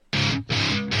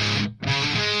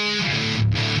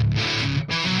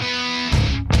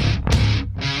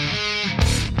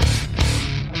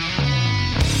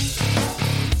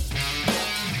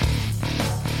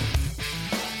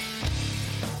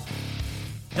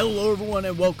Hello everyone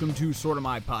and welcome to Sorta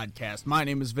My Podcast. My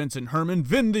name is Vincent Herman,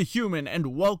 Vin the Human,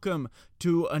 and welcome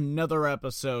to another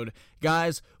episode.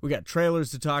 Guys, we got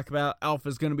trailers to talk about.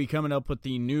 Alpha's going to be coming up with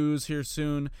the news here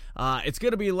soon. It's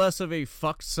going to be less of a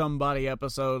fuck somebody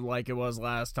episode like it was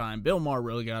last time. Bill Maher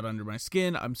really got under my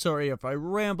skin. I'm sorry if I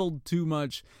rambled too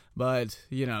much, but,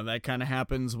 you know, that kind of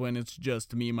happens when it's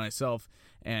just me, myself,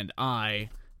 and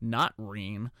I, not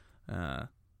Reen.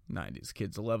 90s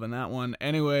kids are loving that one.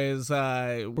 Anyways,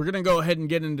 we're going to go ahead and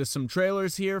get into some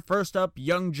trailers here. First up,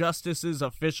 Young Justice's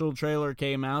official trailer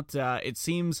came out. It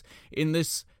seems in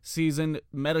this season,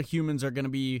 metahumans are going to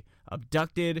be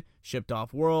abducted, shipped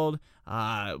off-world,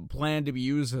 planned to be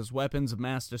used as weapons of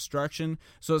mass destruction.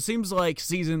 So it seems like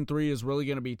Season 3 is really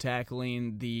going to be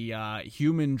tackling the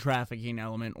human trafficking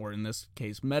element, or in this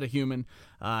case, metahuman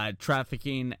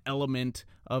trafficking element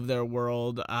of their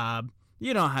world.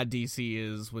 You know how DC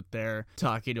is with their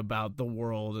talking about the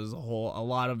world as a whole. A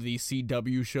lot of the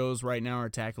CW shows right now are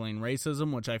tackling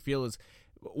racism, which I feel is,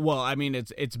 well, I mean,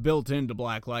 it's built into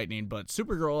Black Lightning, but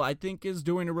Supergirl, I think, is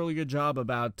doing a really good job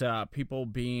about people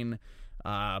being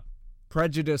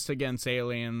prejudiced against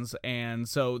aliens, and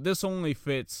so this only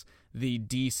fits the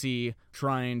DC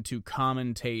trying to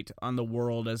commentate on the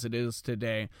world as it is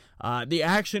today. The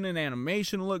action and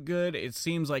animation look good. It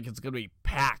seems like it's going to be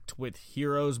packed with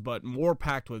heroes, but more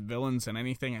packed with villains than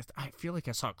anything. I feel like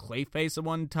I saw Clayface at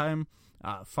one time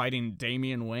fighting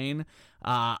Damian Wayne.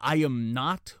 I am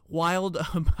not wild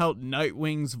about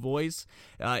Nightwing's voice.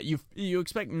 You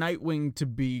expect Nightwing to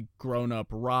be grown-up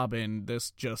Robin.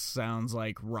 This just sounds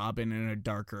like Robin in a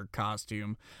darker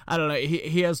costume. I don't know.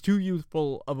 He has too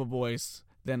youthful of a voice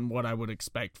than what I would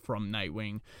expect from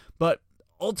Nightwing. But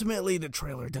ultimately, the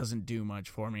trailer doesn't do much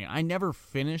for me. I never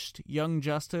finished Young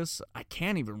Justice. I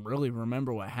can't even really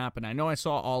remember what happened. I know I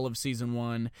saw all of Season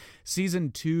 1.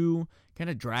 Season 2 kind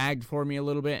of dragged for me a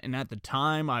little bit, and at the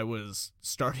time, I was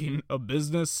starting a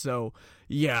business, so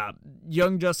yeah,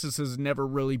 Young Justice has never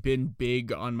really been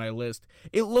big on my list.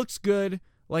 It looks good.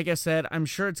 Like I said, I'm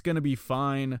sure it's going to be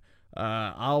fine.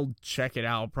 I'll check it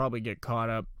out. I'll probably get caught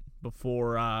up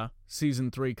before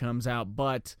Season 3 comes out,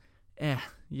 but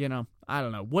you know, I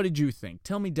don't know. What did you think?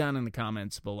 Tell me down in the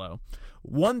comments below.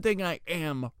 One thing I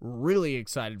am really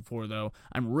excited for, though,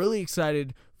 I'm really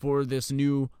excited for this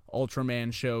new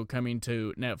Ultraman show coming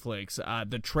to Netflix.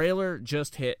 The trailer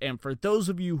just hit, and for those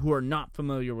of you who are not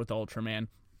familiar with Ultraman,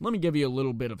 let me give you a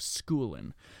little bit of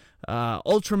schooling.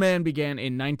 Ultraman began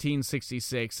in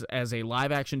 1966 as a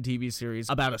live-action TV series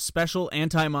about a special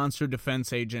anti-monster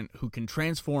defense agent who can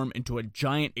transform into a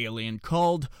giant alien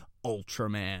called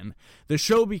Ultraman. The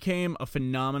show became a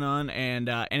phenomenon, and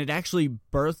it actually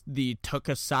birthed the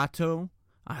tokusatsu,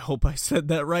 I hope I said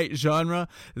that right, genre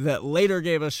that later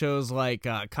gave us shows like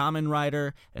Kamen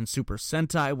Rider and Super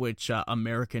Sentai, which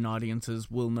American audiences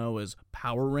will know as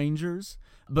Power Rangers.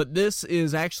 But this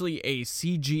is actually a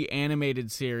CG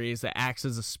animated series that acts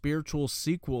as a spiritual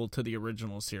sequel to the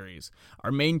original series.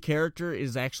 Our main character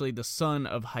is actually the son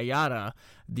of Hayata,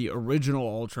 the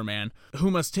original Ultraman, who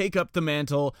must take up the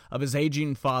mantle of his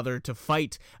aging father to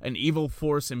fight an evil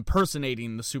force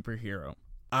impersonating the superhero.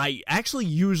 I actually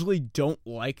usually don't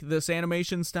like this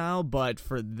animation style, but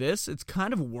for this, it's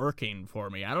kind of working for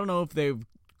me. I don't know if they've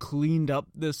cleaned up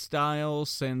this style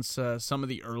since some of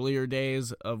the earlier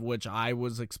days of which I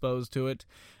was exposed to it,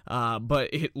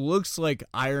 but it looks like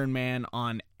Iron Man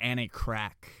on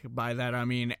crack. By that I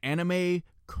mean anime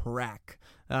crack.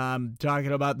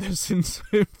 Talking about this in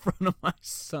front of my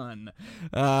son.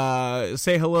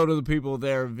 Say hello to the people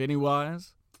there, Vinny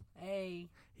Wise. Hey.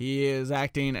 He is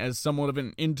acting as somewhat of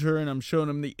an intern. I'm showing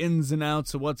him the ins and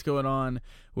outs of what's going on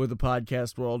with the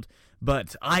podcast world.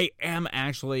 But I am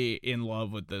actually in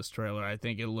love with this trailer. I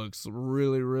think it looks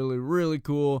really, really, really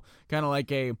cool. Kind of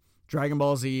like a Dragon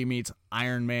Ball Z meets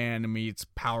Iron Man meets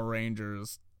Power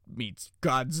Rangers meets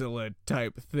Godzilla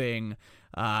type thing.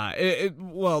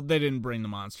 Well, they didn't bring the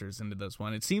monsters into this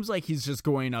one. It seems like he's just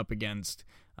going up against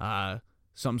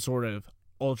some sort of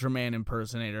Ultraman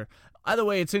impersonator. Either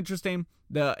way, it's interesting.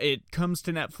 It comes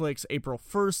to Netflix April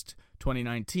 1st,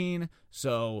 2019,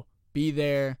 so be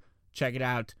there, check it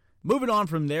out. Moving on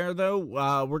from there, though,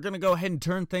 we're going to go ahead and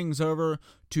turn things over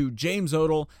to James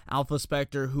Odell, Alpha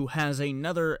Spectre, who has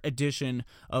another edition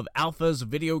of Alpha's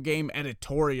video game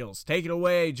editorials. Take it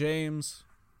away, James.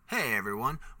 Hey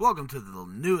everyone, welcome to the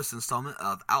newest installment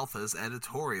of Alpha's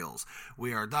Editorials.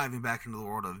 We are diving back into the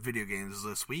world of video games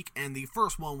this week, and the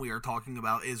first one we are talking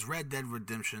about is Red Dead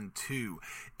Redemption 2.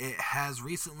 It has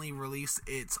recently released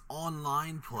its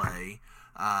online play,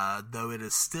 though it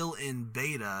is still in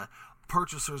beta,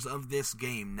 purchasers of this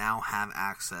game now have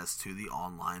access to the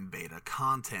online beta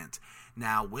content.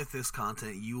 Now, with this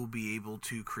content, you will be able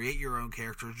to create your own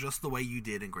character just the way you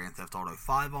did in Grand Theft Auto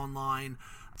 5 Online,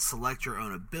 select your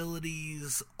own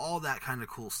abilities, all that kind of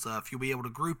cool stuff. You'll be able to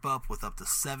group up with up to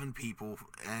 7 people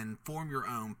and form your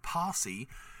own posse.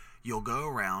 You'll go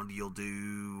around, you'll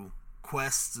do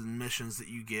quests and missions that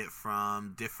you get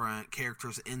from different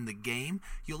characters in the game.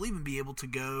 You'll even be able to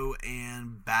go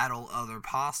and battle other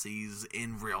posses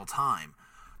in real time.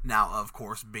 Now, of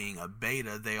course, being a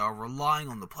beta, they are relying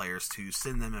on the players to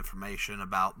send them information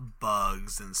about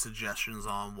bugs and suggestions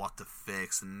on what to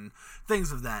fix and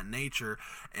things of that nature,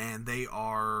 and they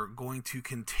are going to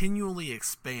continually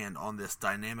expand on this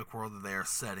dynamic world that they are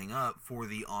setting up for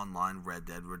the online Red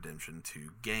Dead Redemption 2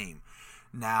 game.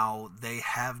 Now, they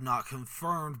have not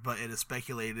confirmed, but it is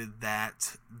speculated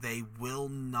that they will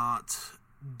not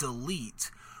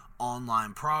delete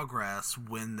online progress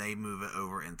when they move it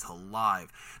over into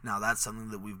live. Now, that's something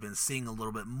that we've been seeing a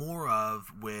little bit more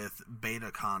of with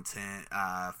beta content.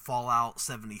 Fallout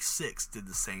 76 did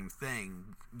the same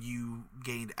thing. You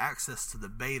gained access to the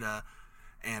beta,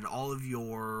 and all of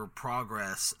your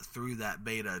progress through that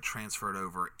beta transferred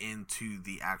over into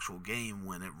the actual game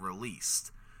when it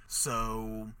released.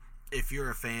 So, if you're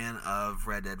a fan of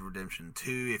Red Dead Redemption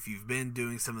 2, if you've been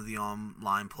doing some of the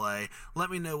online play, let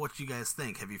me know what you guys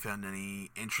think. Have you found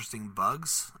any interesting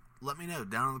bugs? Let me know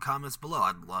down in the comments below.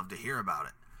 I'd love to hear about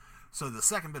it. So the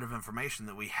second bit of information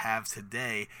that we have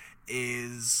today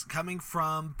is coming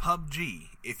from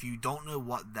PUBG. If you don't know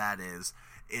what that is,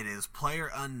 it is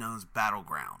PlayerUnknown's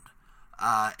Battleground.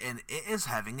 And it is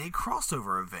having a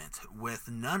crossover event with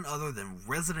none other than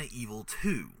Resident Evil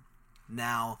 2.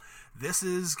 Now, this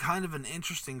is kind of an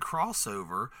interesting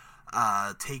crossover,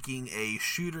 taking a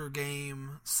shooter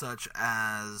game such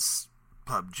as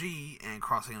PUBG and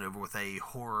crossing it over with a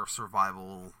horror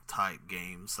survival type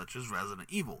game such as Resident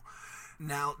Evil.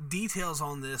 Now, details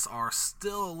on this are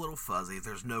still a little fuzzy.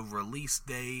 There's no release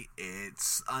date.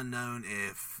 It's unknown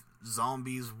if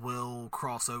zombies will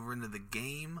cross over into the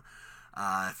game,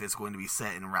 if it's going to be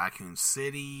set in Raccoon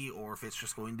City, or if it's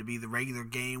just going to be the regular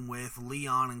game with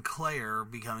Leon and Claire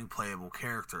becoming playable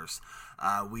characters.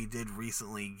 We did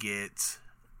recently get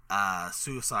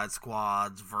Suicide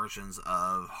Squad's versions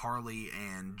of Harley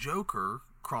and Joker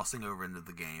crossing over into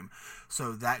the game,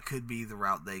 so that could be the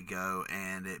route they go,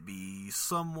 and it be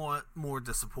somewhat more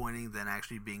disappointing than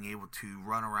actually being able to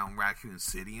run around Raccoon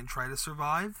City and try to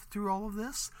survive through all of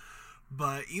this.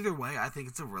 But either way, I think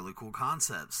it's a really cool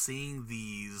concept. Seeing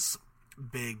these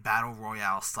big Battle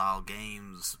Royale style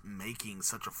games making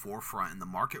such a forefront in the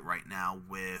market right now,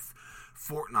 with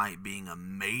Fortnite being a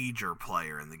major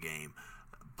player in the game.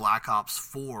 Black Ops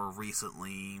 4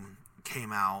 recently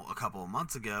came out a couple of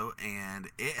months ago, and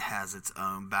it has its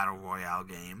own Battle Royale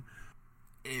game.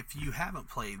 If you haven't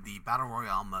played the Battle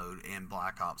Royale mode in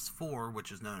Black Ops 4,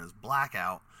 which is known as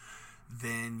Blackout,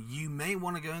 then you may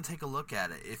want to go and take a look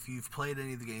at it. If you've played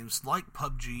any of the games like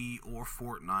PUBG or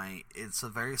Fortnite, it's a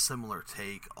very similar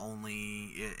take,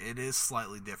 only it is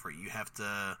slightly different. You have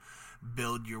to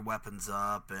build your weapons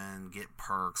up and get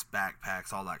perks,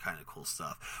 backpacks, all that kind of cool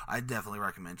stuff. I definitely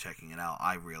recommend checking it out.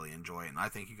 I really enjoy it, and I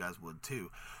think you guys would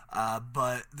too.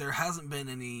 But there hasn't been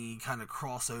any kind of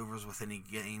crossovers with any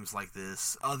games like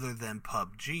this other than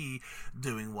PUBG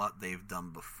doing what they've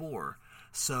done before.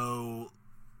 So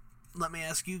let me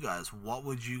ask you guys, what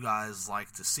would you guys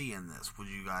like to see in this? Would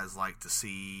you guys like to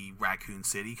see Raccoon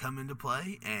City come into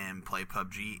play and play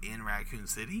PUBG in Raccoon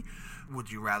City? Would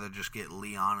you rather just get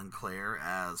Leon and Claire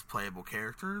as playable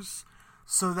characters?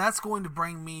 So that's going to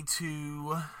bring me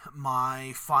to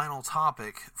my final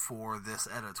topic for this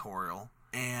editorial,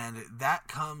 and that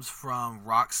comes from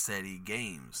Rocksteady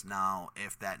Games. Now,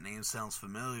 if that name sounds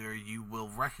familiar, you will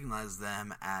recognize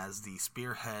them as the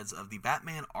spearheads of the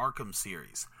Batman Arkham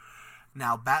series.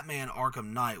 Now, Batman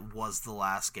Arkham Knight was the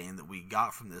last game that we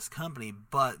got from this company,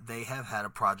 but they have had a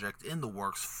project in the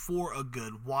works for a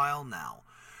good while now.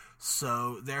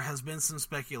 So there has been some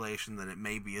speculation that it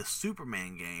may be a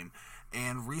Superman game,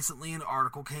 and recently an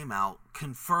article came out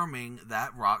confirming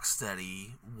that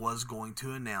Rocksteady was going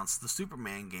to announce the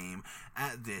Superman game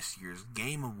at this year's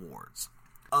Game Awards.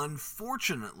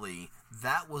 Unfortunately,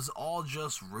 that was all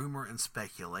just rumor and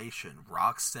speculation.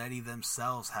 Rocksteady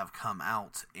themselves have come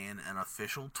out in an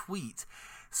official tweet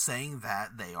saying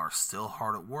that they are still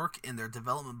hard at work in their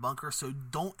development bunker, so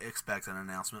don't expect an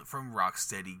announcement from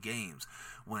Rocksteady Games.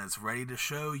 When it's ready to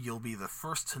show, you'll be the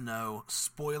first to know.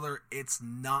 Spoiler, it's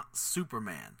not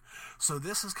Superman. So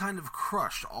this has kind of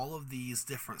crushed all of these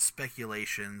different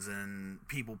speculations and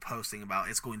people posting about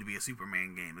it's going to be a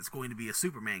Superman game. It's going to be a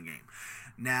Superman game.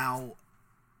 Now,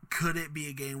 could it be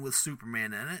a game with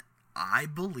Superman in it? I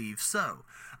believe so.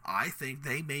 I think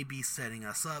they may be setting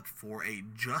us up for a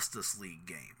Justice League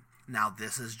game. Now,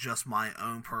 this is just my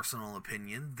own personal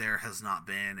opinion. There has not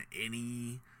been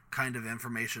any kind of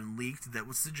information leaked that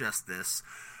would suggest this.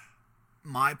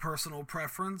 My personal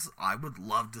preference, I would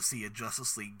love to see a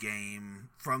Justice League game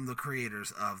from the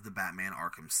creators of the Batman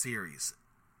Arkham series.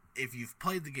 If you've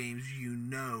played the games, you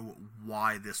know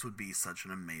why this would be such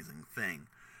an amazing thing.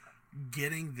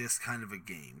 Getting this kind of a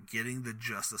game, getting the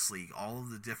Justice League, all of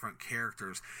the different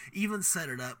characters, even set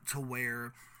it up to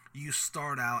where you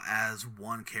start out as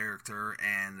one character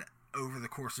and over the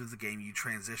course of the game you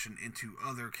transition into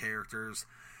other characters,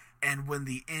 and when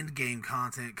the end game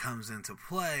content comes into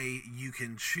play, you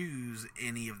can choose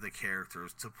any of the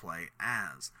characters to play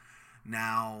as.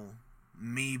 Now,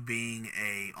 me being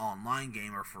a online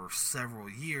gamer for several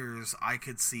years, I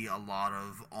could see a lot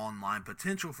of online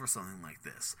potential for something like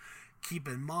this. Keep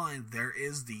in mind, there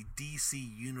is the DC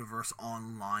Universe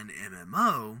Online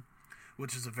MMO,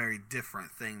 which is a very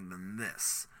different thing than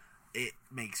this. It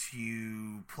makes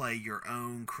you play your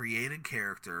own created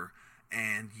character,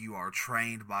 and you are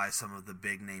trained by some of the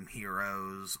big name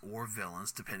heroes or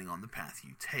villains, depending on the path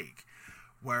you take.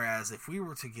 Whereas if we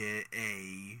were to get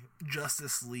a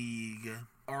Justice League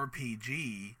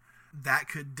RPG, that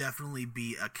could definitely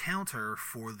be a counter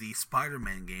for the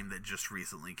Spider-Man game that just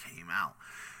recently came out.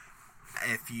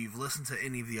 If you've listened to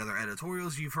any of the other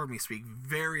editorials, you've heard me speak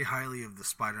very highly of the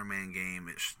Spider-Man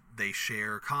game. They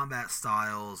share combat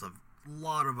styles, a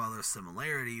lot of other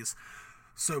similarities.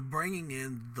 So bringing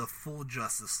in the full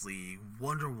Justice League,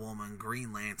 Wonder Woman,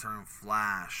 Green Lantern,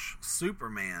 Flash,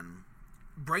 Superman,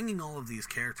 bringing all of these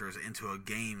characters into a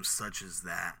game such as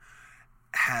that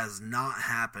has not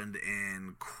happened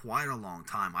in quite a long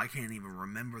time. I can't even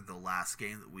remember the last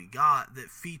game that we got that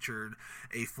featured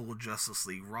a full Justice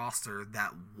League roster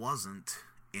that wasn't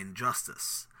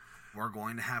Injustice. We're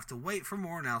going to have to wait for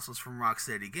more analysis from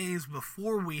Rocksteady Games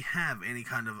before we have any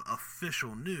kind of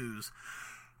official news,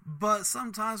 but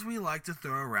sometimes we like to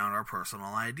throw around our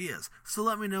personal ideas. So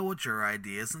let me know what your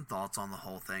ideas and thoughts on the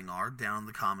whole thing are down in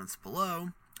the comments below,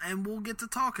 and we'll get to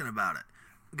talking about it.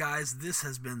 Guys, this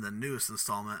has been the newest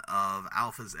installment of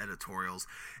Alpha's Editorials.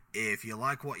 If you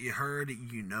like what you heard,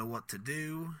 you know what to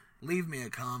do. Leave me a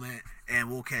comment,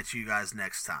 and we'll catch you guys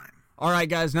next time. Alright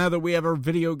guys, now that we have our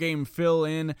video game fill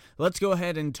in, let's go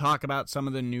ahead and talk about some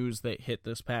of the news that hit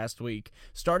this past week,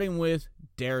 starting with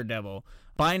Daredevil.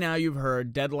 By now you've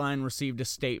heard Deadline received a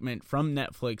statement from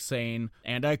Netflix saying,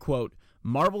 and I quote,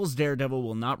 "Marvel's Daredevil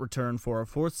will not return for a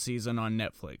fourth season on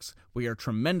Netflix. We are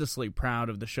tremendously proud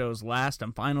of the show's last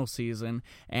and final season,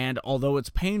 and although it's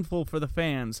painful for the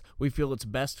fans, we feel it's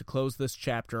best to close this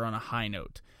chapter on a high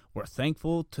note. We're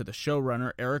thankful to the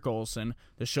showrunner Eric Olson,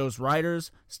 the show's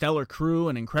writers, stellar crew,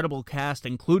 and incredible cast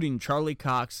including Charlie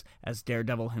Cox as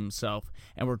Daredevil himself,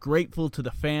 and we're grateful to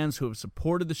the fans who have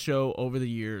supported the show over the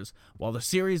years. While the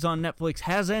series on Netflix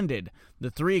has ended, the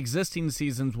 3 existing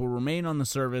seasons will remain on the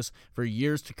service for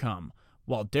years to come,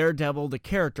 while Daredevil, the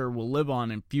character, will live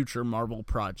on in future Marvel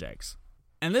projects."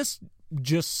 And this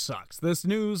just sucks. This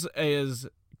news is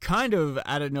kind of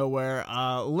out of nowhere,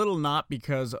 a little not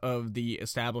because of the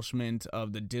establishment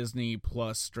of the Disney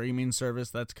Plus streaming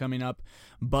service that's coming up,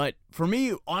 but for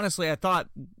me, honestly, I thought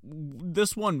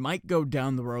this one might go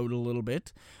down the road a little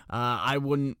bit. I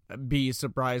wouldn't be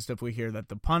surprised if we hear that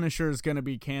The Punisher is going to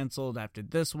be canceled after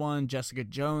this one. Jessica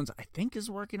Jones, I think, is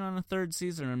working on a 3rd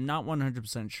season. I'm not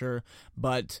 100% sure,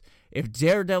 but if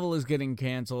Daredevil is getting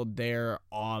canceled, they're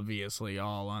obviously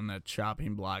all on the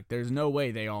chopping block. There's no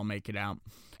way they all make it out.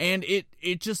 And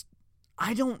it just,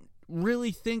 I don't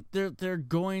really think they're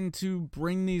going to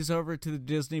bring these over to the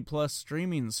Disney Plus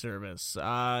streaming service.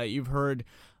 You've heard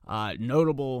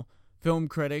notable film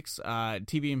critics,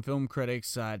 TV and film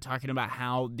critics, talking about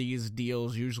how these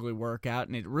deals usually work out,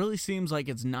 and it really seems like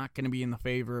it's not going to be in the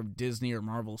favor of Disney or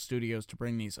Marvel Studios to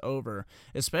bring these over,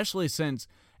 especially since,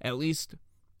 at least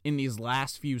in these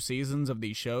last few seasons of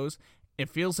these shows, it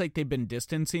feels like they've been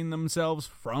distancing themselves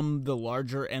from the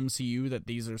larger MCU that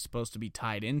these are supposed to be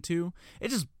tied into. It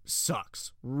just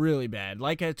sucks really bad.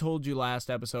 Like I told you last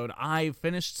episode, I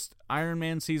finished Iron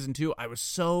Man Season 2. I was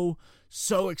so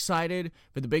excited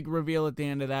for the big reveal at the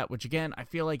end of that, which again, I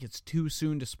feel like it's too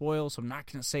soon to spoil, so I'm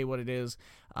not going to say what it is.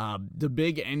 The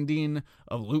big ending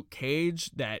of Luke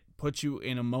Cage that puts you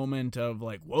in a moment of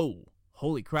like, whoa,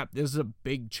 holy crap, this is a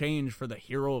big change for the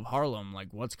hero of Harlem. Like,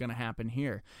 what's going to happen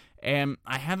here? And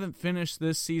I haven't finished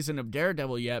this season of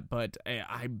Daredevil yet, but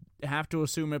I have to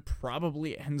assume it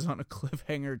probably ends on a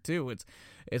cliffhanger too.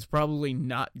 It's probably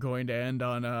not going to end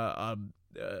on a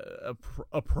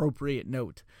appropriate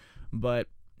note. But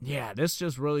yeah, this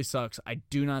just really sucks. I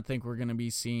do not think we're going to be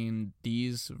seeing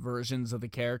these versions of the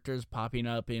characters popping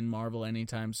up in Marvel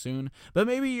anytime soon. But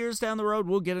maybe years down the road,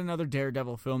 we'll get another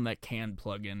Daredevil film that can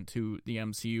plug into the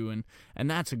MCU, and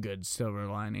that's a good silver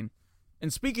lining.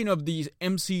 And speaking of the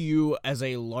MCU as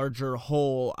a larger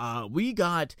whole, we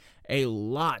got a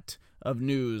lot of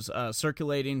news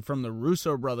circulating from the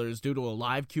Russo brothers due to a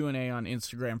live Q&A on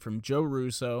Instagram from Joe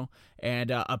Russo and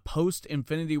a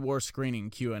post-Infinity War screening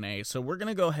Q&A. So we're going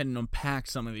to go ahead and unpack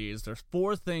some of these. There's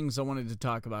 4 things I wanted to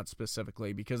talk about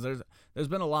specifically because there's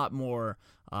been a lot more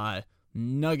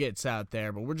nuggets out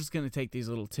there, but we're just going to take these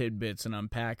little tidbits and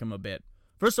unpack them a bit.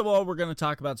 First of all, we're going to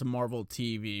talk about some Marvel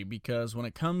TV because when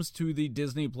it comes to the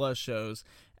Disney Plus shows,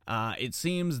 it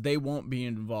seems they won't be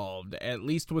involved, at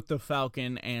least with the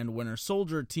Falcon and Winter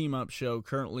Soldier team-up show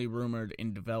currently rumored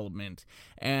in development.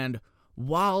 And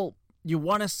while you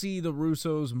want to see the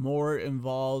Russos more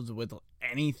involved with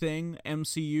anything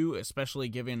MCU, especially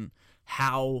given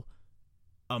how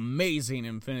amazing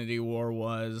Infinity War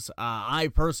was, I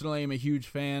personally am a huge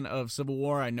fan of Civil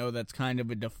War. I know that's kind of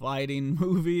a dividing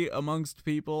movie amongst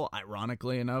people,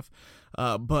 ironically enough,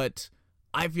 but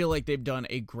I feel like they've done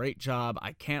a great job.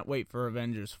 I can't wait for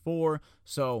Avengers 4.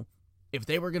 So if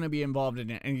they were going to be involved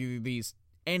in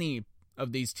any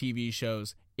of these TV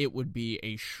shows, it would be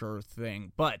a sure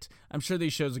thing. But I'm sure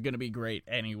these shows are going to be great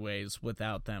anyways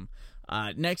without them.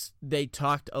 Next, they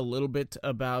talked a little bit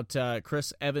about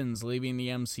Chris Evans leaving the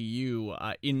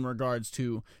MCU in regards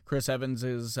to Chris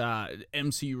Evans's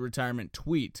MCU retirement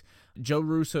tweet. Joe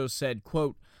Russo said,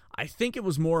 quote, "I think it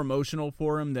was more emotional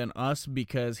for him than us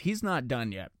because he's not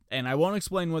done yet. And I won't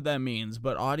explain what that means,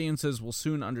 but audiences will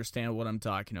soon understand what I'm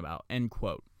talking about." End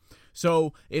quote.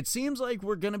 So it seems like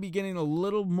we're going to be getting a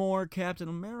little more Captain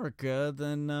America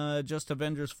than just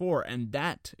Avengers 4, and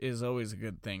that is always a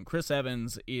good thing. Chris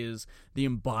Evans is the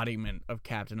embodiment of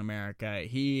Captain America.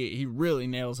 He really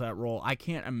nails that role. I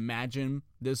can't imagine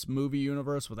this movie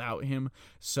universe without him,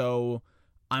 so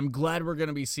I'm glad we're going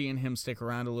to be seeing him stick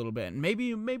around a little bit. And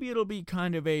maybe it'll be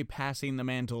kind of a passing the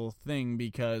mantle thing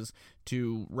because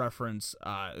to reference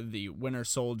the Winter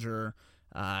Soldier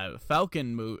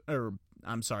Falcon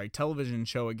television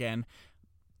show again,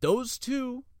 those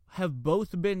two have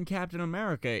both been Captain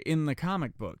America in the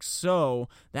comic books. So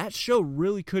that show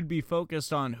really could be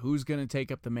focused on who's going to take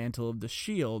up the mantle of the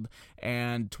Shield,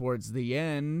 and towards the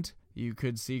end you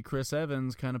could see Chris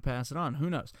Evans kind of pass it on. Who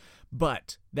knows?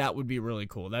 But that would be really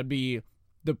cool. That'd be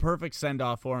the perfect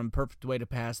send-off for him, perfect way to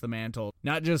pass the mantle.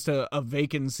 Not just a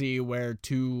vacancy where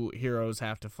 2 heroes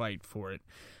have to fight for it.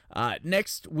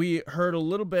 Next, we heard a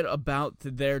little bit about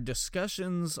their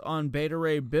discussions on Beta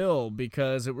Ray Bill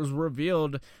because it was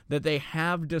revealed that they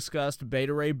have discussed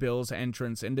Beta Ray Bill's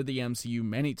entrance into the MCU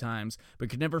many times, but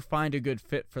could never find a good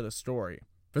fit for the story.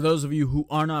 For those of you who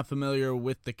are not familiar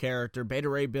with the character, Beta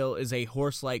Ray Bill is a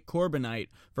horse-like Corbinite,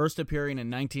 first appearing in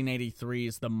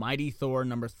 1983's The Mighty Thor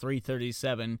number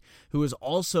 337, who is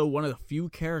also one of the few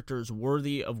characters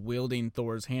worthy of wielding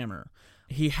Thor's hammer.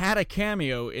 He had a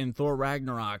cameo in Thor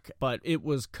Ragnarok, but it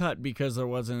was cut because there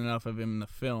wasn't enough of him in the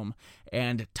film.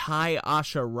 And Tai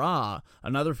Asha Ra,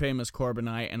 another famous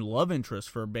Corbinite and love interest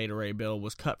for Beta Ray Bill,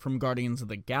 was cut from Guardians of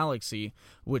the Galaxy,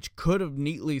 which could have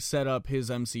neatly set up his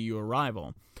MCU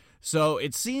arrival. So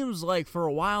it seems like for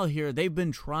a while here, they've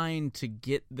been trying to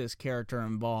get this character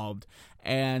involved.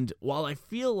 And while I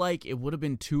feel like it would have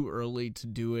been too early to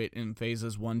do it in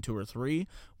phases 1, 2, or 3,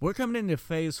 we're coming into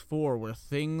phase 4 where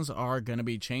things are going to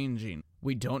be changing.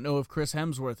 We don't know if Chris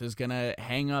Hemsworth is going to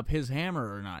hang up his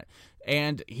hammer or not.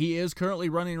 And he is currently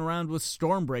running around with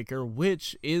Stormbreaker,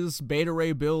 which is Beta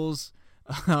Ray Bill's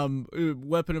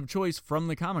weapon of choice from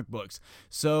the comic books.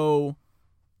 So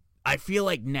I feel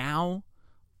like now,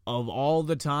 of all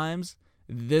the times,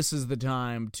 this is the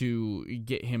time to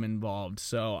get him involved.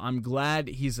 So I'm glad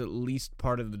he's at least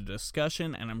part of the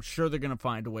discussion, and I'm sure they're going to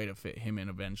find a way to fit him in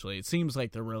eventually. It seems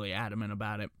like they're really adamant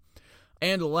about it.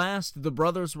 And last, the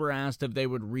brothers were asked if they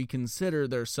would reconsider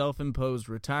their self-imposed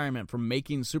retirement from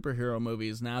making superhero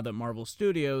movies now that Marvel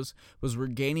Studios was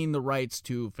regaining the rights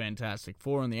to Fantastic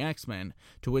Four and the X-Men,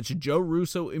 to which Joe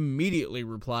Russo immediately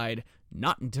replied,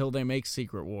 "Not until they make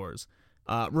Secret Wars."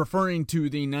 Referring to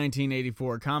the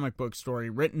 1984 comic book story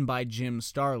written by Jim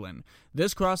Starlin.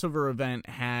 This crossover event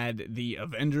had the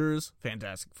Avengers,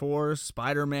 Fantastic Four,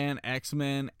 Spider-Man,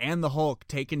 X-Men, and the Hulk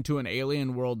taken to an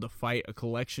alien world to fight a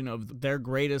collection of their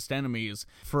greatest enemies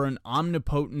for an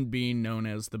omnipotent being known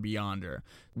as the Beyonder.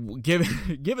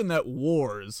 Given that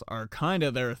wars are kind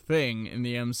of their thing in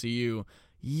the MCU,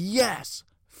 yes,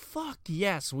 fuck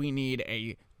yes, we need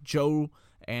a Joe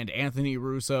and Anthony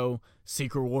Russo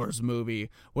Secret Wars movie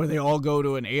where they all go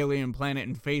to an alien planet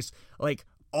and face, like,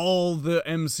 all the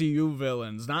MCU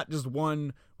villains, not just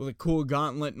one with a cool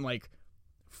gauntlet and, like,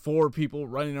 4 people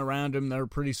running around him that are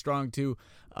pretty strong, too.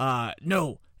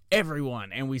 No,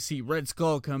 everyone. And we see Red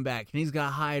Skull come back, and he's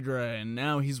got Hydra, and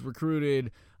now he's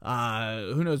recruited,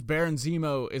 who knows, Baron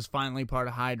Zemo is finally part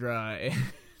of Hydra.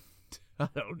 I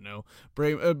don't know.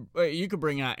 You could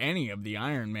bring out any of the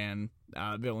Iron Man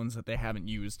villains that they haven't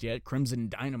used yet. Crimson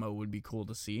Dynamo would be cool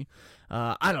to see.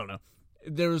 I don't know.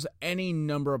 There's any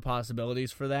number of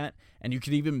possibilities for that, and you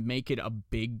could even make it a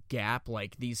big gap,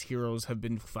 like these heroes have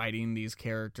been fighting these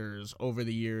characters over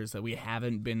the years that we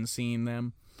haven't been seeing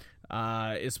them,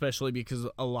 especially because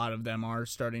a lot of them are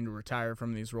starting to retire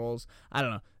from these roles. I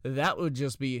don't know. That would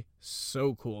just be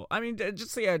so cool. I mean,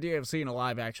 just the idea of seeing a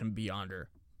live-action Beyonder.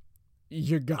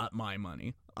 You got my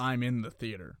money. I'm in the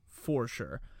theater, for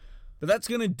sure. But that's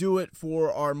going to do it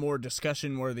for our more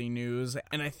discussion-worthy news,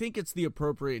 and I think it's the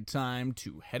appropriate time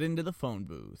to head into the phone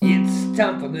booth. It's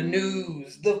time for the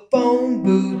news, the phone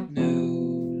booth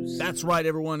news. That's right,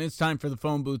 everyone. It's time for the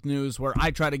phone booth news, where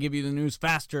I try to give you the news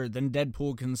faster than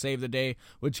Deadpool can save the day,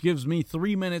 which gives me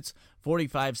 3 minutes,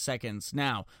 45 seconds.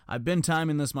 Now, I've been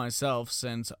timing this myself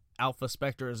since Alpha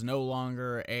Spectre is no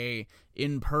longer a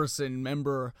in-person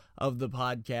member of the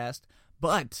podcast.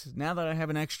 But now that I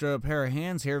have an extra pair of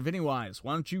hands here, Vinny-wise,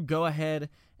 why don't you go ahead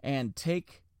and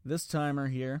take this timer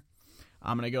here.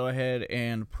 I'm going to go ahead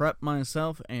and prep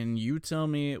myself, and you tell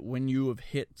me when you have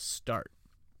hit start.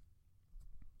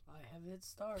 I have hit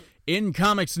start. In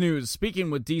comics news, speaking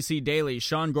with DC Daily,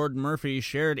 Sean Gordon Murphy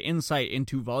shared insight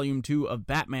into Volume 2 of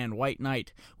Batman White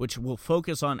Knight, which will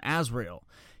focus on Azrael.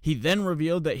 He then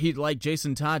revealed that he'd like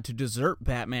Jason Todd to desert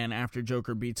Batman after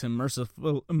Joker beats him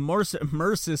mercilessly,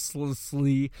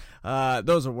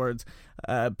 those are words,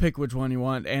 pick which one you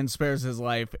want, and spares his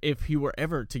life if he were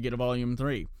ever to get a Volume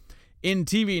 3. In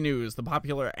TV news, the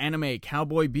popular anime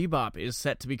Cowboy Bebop is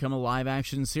set to become a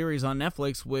live-action series on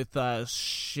Netflix with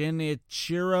Shinichiro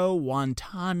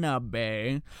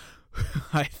Watanabe,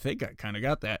 I think I kind of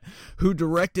got that, who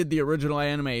directed the original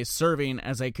anime, serving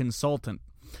as a consultant.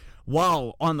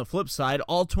 While, on the flip side,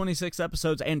 all 26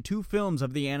 episodes and 2 films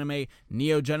of the anime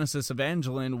Neo Genesis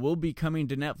Evangelion will be coming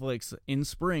to Netflix in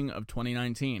spring of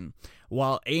 2019,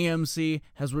 while AMC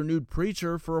has renewed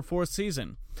Preacher for a 4th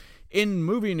season. In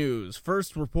movie news,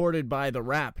 first reported by The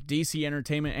Wrap, DC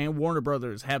Entertainment and Warner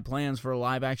Brothers had plans for a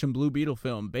live-action Blue Beetle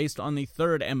film based on the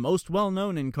 3rd and most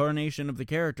well-known incarnation of the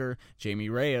character, Jamie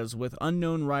Reyes, with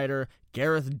unknown writer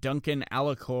Gareth Duncan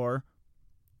Alcor.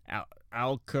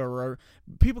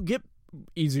 People get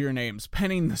easier names,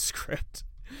 penning the script.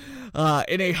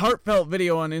 In a heartfelt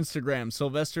video on Instagram,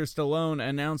 Sylvester Stallone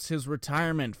announced his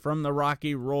retirement from the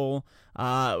Rocky role,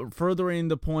 furthering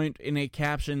the point in a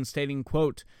caption stating,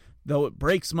 quote, "Though it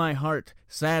breaks my heart,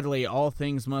 sadly all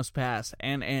things must pass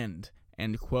and end,"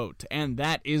 end quote. And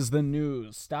that is the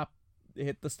news.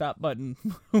 Hit the stop button.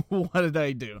 What did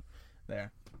I do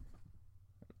there?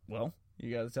 Well,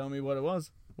 you gotta tell me what it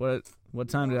was. What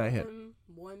time did I hit?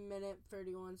 1 minute,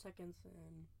 31 seconds,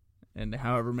 and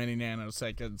however many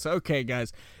nanoseconds. Okay,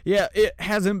 guys. Yeah, it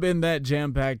hasn't been that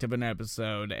jam-packed of an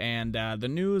episode, and the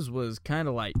news was kind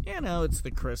of like, it's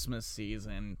the Christmas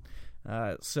season,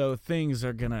 so things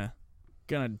are gonna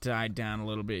die down a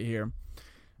little bit here,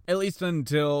 at least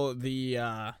until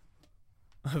the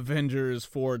Avengers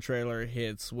 4 trailer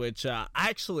hits, which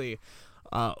actually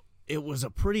it was a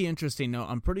pretty interesting note.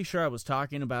 I'm pretty sure I was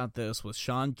talking about this with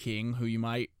Sean King, who you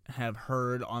might have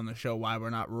heard on the show Why We're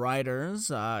Not Writers,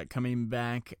 coming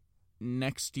back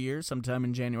next year, sometime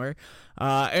in January.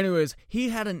 Anyways, he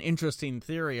had an interesting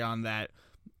theory on that.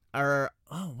 Was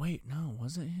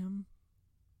it him?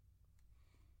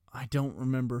 I don't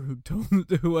remember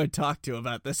who I talked to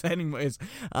about this. Anyways,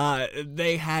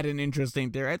 they had an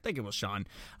interesting theory. I think it was Sean,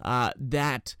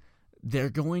 that they're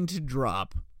going to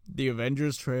drop the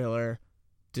Avengers trailer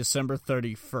December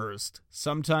 31st,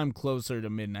 sometime closer to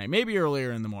midnight, maybe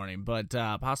earlier in the morning, but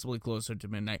possibly closer to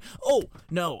midnight. Oh,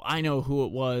 no, I know who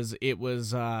it was. It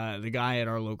was the guy at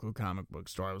our local comic book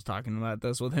store. I was talking about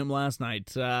this with him last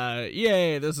night.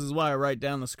 Yay, this is why I write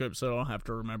down the script so I don't have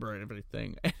to remember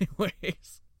everything.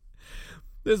 Anyways,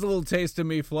 there's a little taste of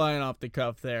me flying off the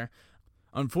cuff there.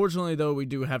 Unfortunately, though, we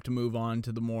do have to move on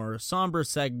to the more somber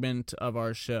segment of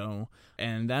our show,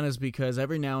 and that is because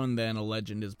every now and then a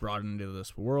legend is brought into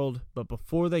this world, but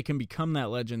before they can become that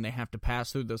legend, they have to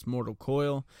pass through this mortal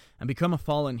coil and become a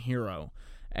fallen hero.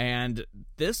 And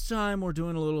this time, we're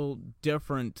doing a little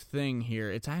different thing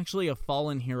here. It's actually a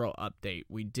fallen hero update.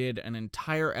 We did an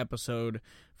entire episode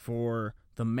for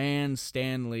the man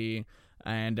Stan Lee,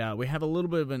 and we have a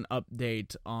little bit of an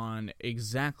update on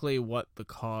exactly what the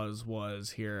cause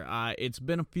was here. It's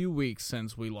been a few weeks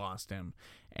since we lost him,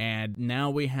 and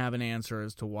now we have an answer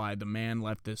as to why the man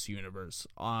left this universe.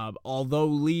 Although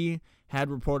Lee had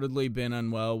reportedly been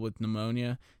unwell with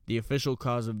pneumonia, the official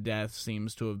cause of death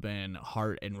seems to have been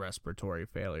heart and respiratory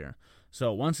failure.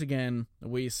 So once again,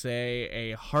 we say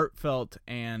a heartfelt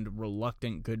and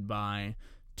reluctant goodbye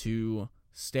to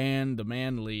Stan the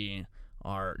Man Lee,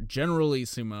 our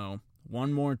Generalissimo.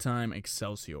 One more time,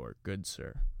 Excelsior, good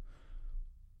sir.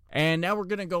 And now we're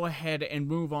going to go ahead and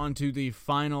move on to the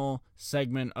final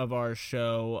segment of our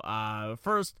show.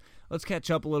 First, let's catch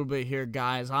up a little bit here,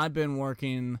 guys. I've been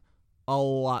working a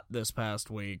lot this past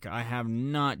week. I have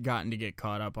not gotten to get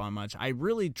caught up on much. I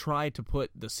really try to put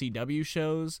the CW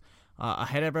shows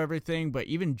ahead of everything, but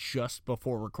even just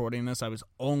before recording this, I was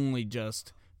only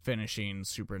just finishing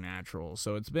Supernatural,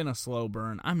 so it's been a slow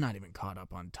burn. I'm not even caught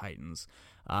up on Titans.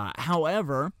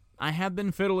 However, I have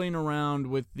been fiddling around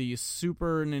with the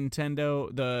Super Nintendo,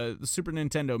 the Super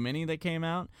Nintendo Mini that came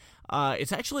out.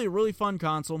 It's actually a really fun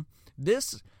console.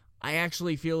 This, I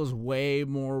actually feel, is way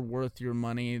more worth your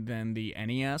money than the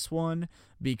NES one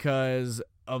because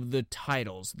of the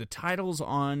titles. The titles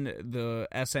on the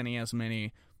SNES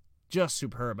Mini, just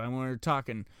superb. I mean, we're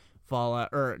talking Final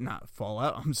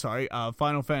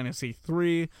Fantasy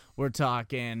 3, we're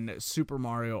talking Super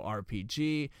Mario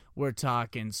RPG, we're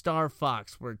talking Star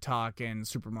Fox, we're talking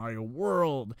Super Mario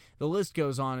World, the list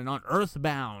goes on and on.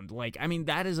 Earthbound,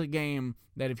 that is a game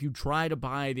that if you try to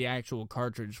buy the actual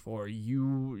cartridge for,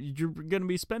 you're going to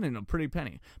be spending a pretty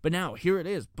penny. But now, here it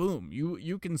is, boom,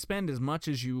 you can spend as much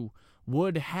as you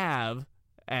would have.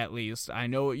 At least, I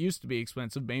know it used to be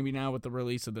expensive. Maybe now with the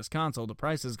release of this console, the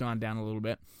price has gone down a little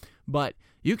bit. But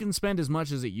you can spend as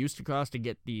much as it used to cost to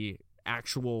get the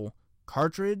actual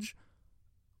cartridge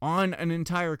on an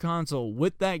entire console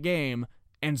with that game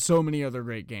and so many other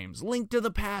great games. Link to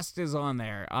the Past is on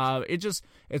there.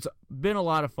 It's been a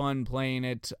lot of fun playing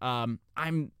it. I'm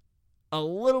a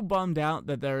little bummed out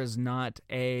that there is not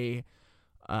a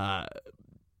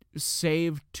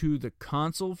save to the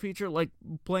console feature, like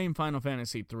playing Final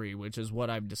Fantasy 3, which is what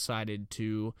I've decided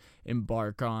to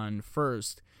embark on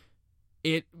first.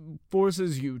 It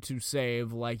forces you to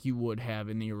save like you would have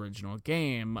in the original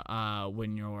game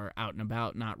when you're out and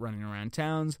about, not running around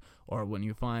towns, or when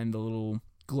you find the little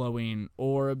glowing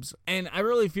orbs. And I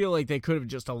really feel like they could have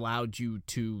just allowed you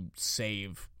to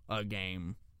save a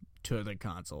game to the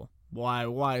console.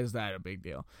 Why is that a big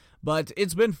deal? But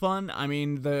it's been fun. I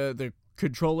mean, the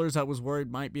controllers, I was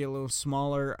worried might be a little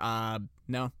smaller.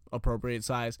 No, appropriate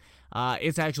size.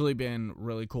 It's actually been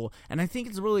really cool. And I think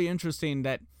it's really interesting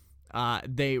that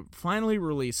they finally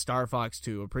released Star Fox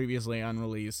 2, a previously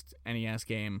unreleased SNES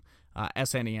game,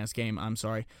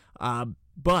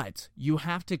 but you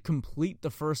have to complete the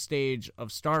first stage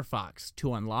of Star Fox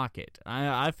to unlock it.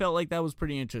 I felt like that was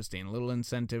pretty interesting. A little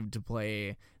incentive to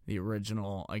play the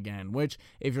original again, which,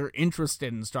 if you're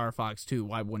interested in Star Fox 2,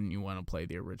 why wouldn't you want to play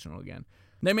the original again?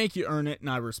 They make you earn it, and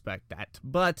I respect that.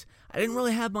 But I didn't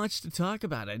really have much to talk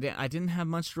about. I didn't have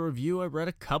much to review. I read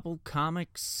a couple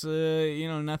comics,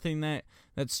 nothing that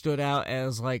stood out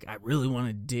as, like, I really want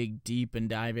to dig deep and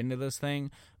dive into this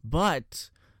thing. But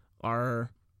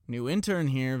our new intern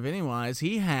here, Vinny-wise,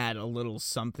 he had a little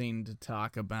something to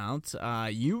talk about.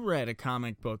 You read a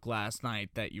comic book last night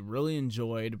that you really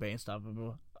enjoyed based off of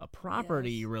a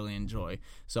property you really enjoy.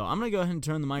 So I'm going to go ahead and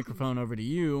turn the microphone over to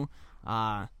you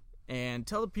and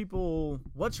tell the people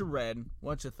what you read,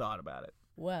 what you thought about it.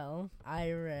 Well,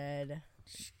 I read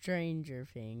Stranger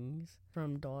Things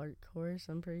from Dark Horse,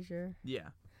 I'm pretty sure. Yeah.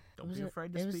 Don't be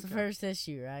afraid to speak up. It was the first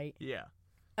issue, right? Yeah.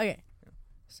 Okay.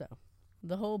 So,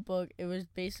 the whole book, it was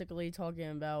basically talking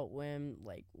about when,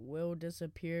 like, Will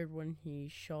disappeared when he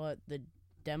shot the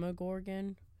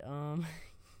Demogorgon.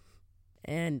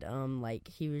 And,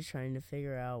 he was trying to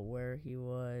figure out where he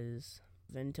was.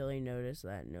 until he noticed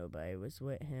that nobody was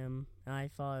with him. I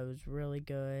thought it was really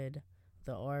good.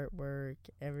 The artwork,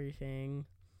 everything.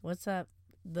 What's that?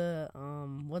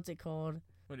 What's it called?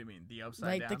 What do you mean? The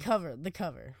upside down? Like the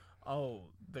cover. Oh,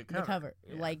 the cover. The cover.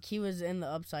 Yeah. Like he was in the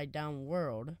upside down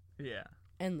world. Yeah.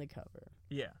 And the cover.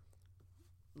 Yeah.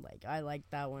 Like I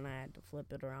liked that when I had to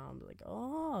flip it around. Like,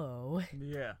 oh.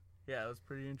 Yeah. Yeah, it was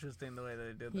pretty interesting the way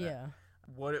they did that. Yeah.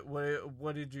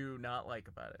 What did you not like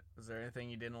about it? Was there anything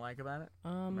you didn't like about it?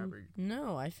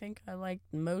 No, I think I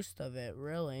liked most of it,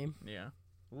 really. Yeah.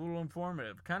 A little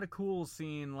informative. Kind of cool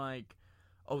seeing, like,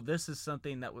 oh, this is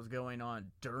something that was going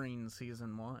on during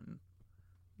season 1.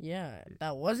 Yeah,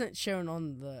 that wasn't shown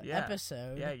on the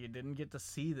episode. Yeah, you didn't get to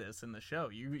see this in the show.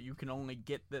 You can only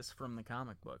get this from the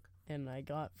comic book. And I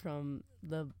got from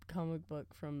the comic book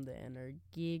from the Inner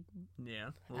Geek. Yeah,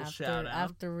 a little shout out.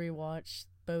 After we watched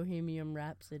Bohemian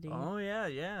Rhapsody. Oh, yeah.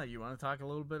 You want to talk a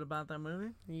little bit about that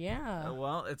movie? Yeah.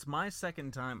 Well, it's my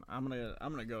second time. I'm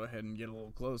gonna go ahead and get a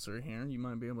little closer here. You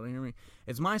might be able to hear me.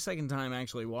 It's my second time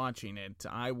actually watching it.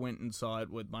 I went and saw it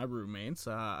with my roommates.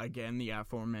 Again, the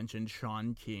aforementioned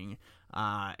Sean King.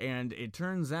 And it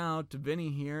turns out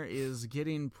Vinny here is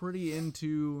getting pretty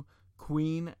into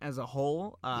Queen as a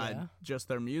whole, just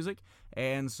their music,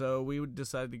 and so we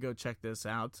decided to go check this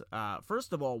out.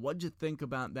 First of all, what'd you think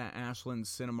about that Ashland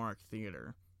Cinemark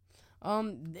Theater?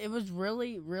 It was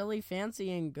really, really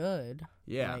fancy and good.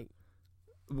 Yeah,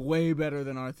 way better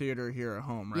than our theater here at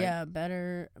home, right? Yeah,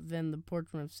 better than the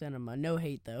Portsmouth Cinema. No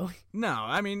hate though. No,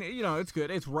 I mean, it's good.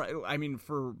 It's right. I mean,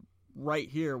 for right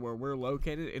here where we're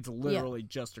located, it's literally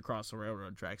just across the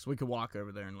railroad tracks. We could walk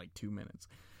over there in like 2 minutes.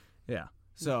 Yeah.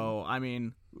 So, I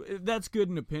mean, that's good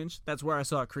in a pinch. That's where I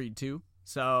saw Creed 2.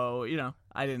 So,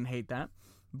 I didn't hate that.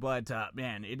 But,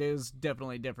 man, it is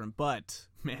definitely different. But,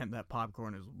 man, that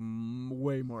popcorn is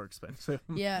way more expensive.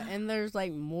 Yeah, and there's,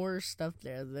 like, more stuff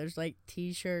there. There's, like,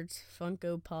 T-shirts,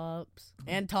 Funko Pops,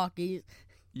 and talkies.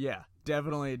 Yeah,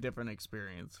 definitely a different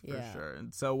experience, for sure.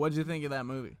 And so, what'd you think of that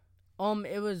movie?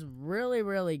 It was really,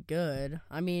 really good.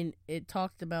 I mean, it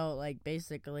talked about, like,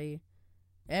 basically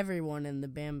everyone in the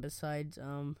band besides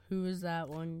who was that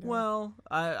one guy? Well,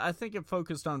 I think it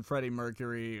focused on Freddie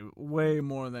Mercury way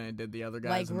more than it did the other guys,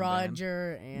 like in the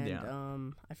Roger band.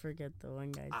 And I forget the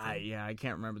one guy's name. I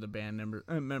can't remember the band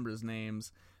members'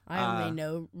 names. I only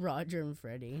know Roger and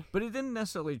Freddie. But it didn't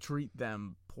necessarily treat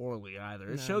them poorly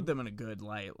either. It showed them in a good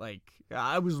light. Like,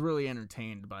 I was really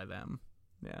entertained by them.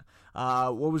 Yeah.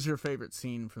 What was your favorite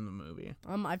scene from the movie?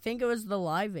 I think it was the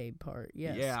Live Aid part.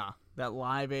 Yes. Yeah, that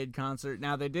Live Aid concert.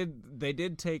 Now they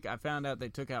did take. I found out they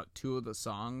took out 2 of the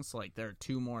songs. Like there are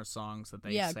 2 more songs that they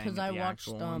sang. Yeah, because I watched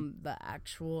the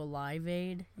actual Live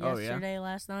Aid yesterday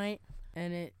last night,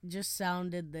 and it just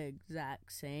sounded the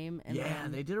exact same.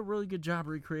 And they did a really good job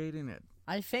recreating it.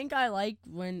 I think I liked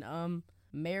when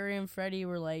Mary and Freddie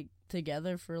were like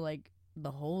together for like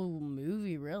the whole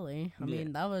movie. Really, I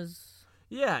mean that was.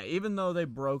 Yeah, even though they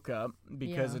broke up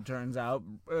because it turns out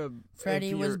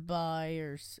Freddie was bi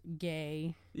or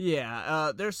gay.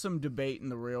 Yeah, there's some debate in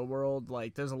the real world.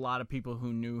 Like, there's a lot of people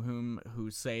who knew him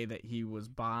who say that he was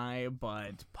bi,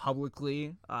 but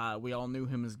publicly, we all knew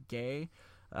him as gay.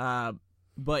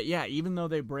 But yeah, even though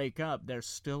they break up, they're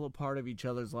still a part of each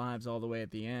other's lives all the way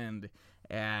at the end.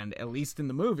 And at least in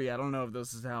the movie, I don't know if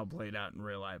this is how it played out in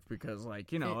real life, because,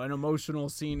 like, an emotional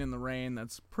scene in the rain,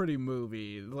 that's pretty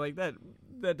movie. Like, that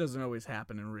doesn't always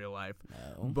happen in real life.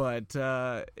 No. But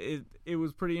it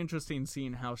was pretty interesting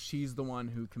seeing how she's the one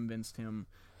who convinced him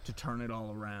to turn it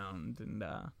all around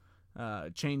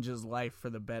and change his life for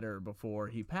the better before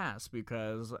he passed,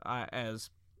 because as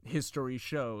history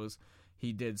shows,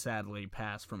 he did sadly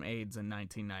pass from AIDS in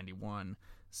 1991.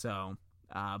 So...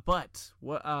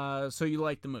 so you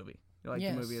liked the movie? You liked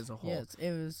the movie as a whole? Yes,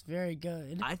 it was very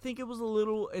good. I think it's a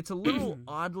little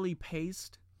oddly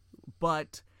paced,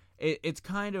 but it's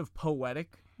kind of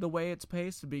poetic the way it's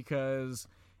paced, because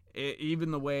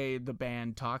even the way the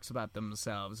band talks about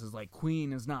themselves is like,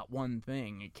 Queen is not one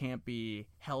thing. It can't be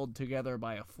held together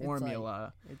by a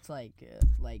formula. It's like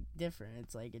different.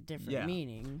 It's like a different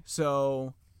meaning.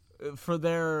 So... For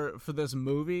this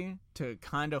movie to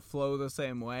kind of flow the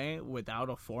same way without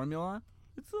a formula,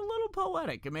 it's a little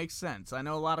poetic. It makes sense. I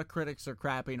know a lot of critics are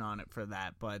crapping on it for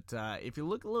that, but if you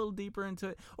look a little deeper into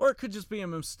it, or it could just be a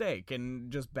mistake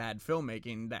and just bad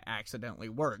filmmaking that accidentally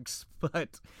works,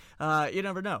 but you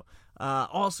never know.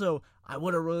 Also, I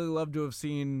would have really loved to have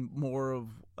seen more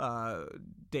of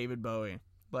David Bowie.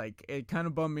 Like, it kind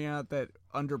of bummed me out that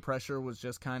Under Pressure was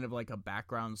just kind of like a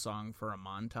background song for a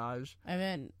montage. And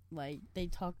then, like, they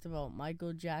talked about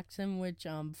Michael Jackson, which,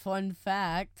 fun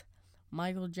fact,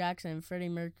 Michael Jackson and Freddie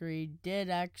Mercury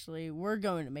were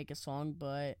going to make a song,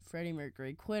 but Freddie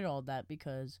Mercury quit all that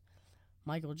because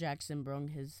Michael Jackson brought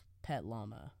his pet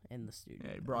llama in the studio.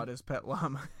 Yeah, he brought his pet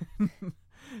llama.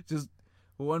 Just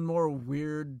one more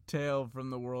weird tale from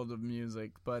the world of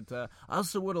music. But I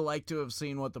also would have liked to have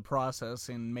seen what the process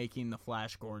in making the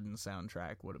Flash Gordon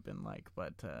soundtrack would have been like.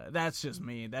 But that's just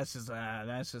me. That's just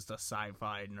a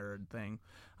sci-fi nerd thing.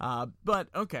 But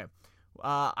okay.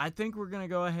 I think we're going to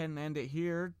go ahead and end it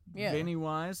here. Yeah.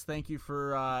 Vinny-wise, thank you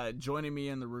for joining me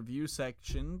in the review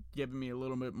section, giving me a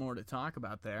little bit more to talk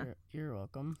about there. You're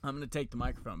welcome. I'm going to take the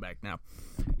microphone back now.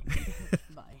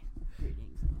 Bye.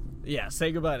 Greetings. Yeah,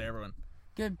 say goodbye to everyone.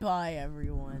 Goodbye,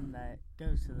 everyone that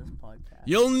goes to this podcast.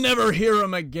 You'll never hear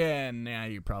him again. Yeah,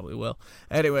 you probably will.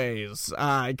 Anyways,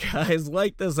 guys,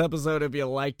 like this episode if you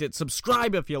liked it.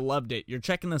 Subscribe if you loved it. You're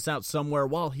checking this out somewhere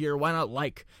while here. Why not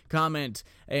like, comment,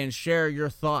 and share your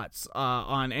thoughts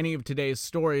on any of today's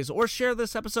stories, or share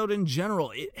this episode in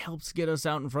general. It helps get us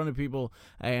out in front of people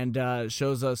and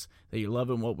shows us that you love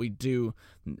what we do.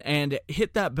 And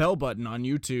hit that bell button on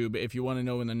YouTube if you want to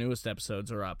know when the newest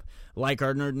episodes are up. Like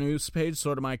our nerd news page,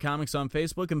 Sorta My Comics on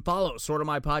Facebook, and follow Sorta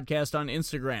My Podcast on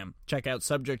Instagram. Check out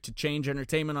Subject to Change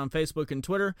Entertainment on Facebook and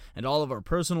Twitter, and all of our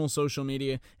personal social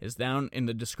media is down in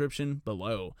the description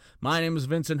below. My name is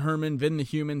Vincent Herman, Vin the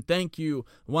Human. Thank you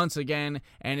once again,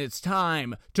 and it's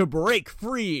time to break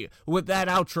free with that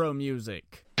outro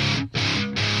music.